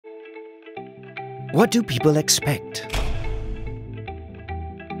What do people expect?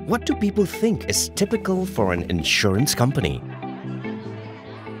 What do people think is typical for an insurance company?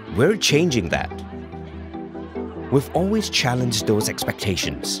 We're changing that. We've always challenged those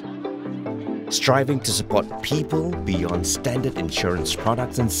expectations, striving to support people beyond standard insurance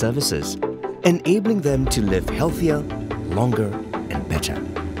products and services, enabling them to live healthier, longer, and better.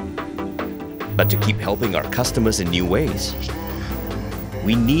 But to keep helping our customers in new ways,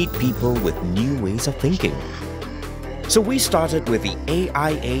 we need people with new ways of thinking. So we started with the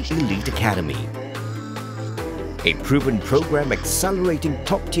AIA Elite Academy, a proven program accelerating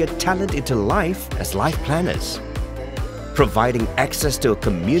top-tier talent into life as life planners, providing access to a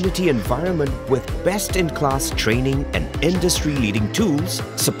community environment with best-in-class training and industry-leading tools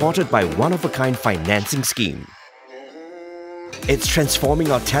supported by one-of-a-kind financing scheme. It's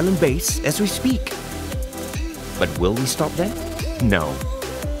transforming our talent base as we speak. But will we stop there? No.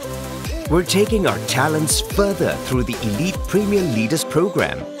 We're taking our talents further through the Elite Premier Leaders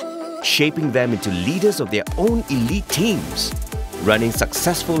program, shaping them into leaders of their own elite teams, running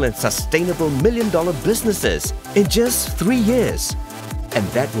successful and sustainable million-dollar businesses in just 3 years. And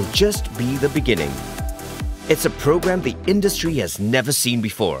that will just be the beginning. It's a program the industry has never seen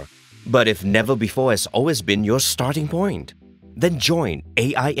before. But if never before has always been your starting point, then join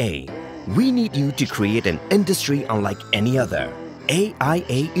AIA. We need you to create an industry unlike any other.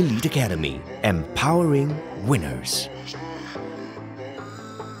 AIA Elite Academy, empowering winners.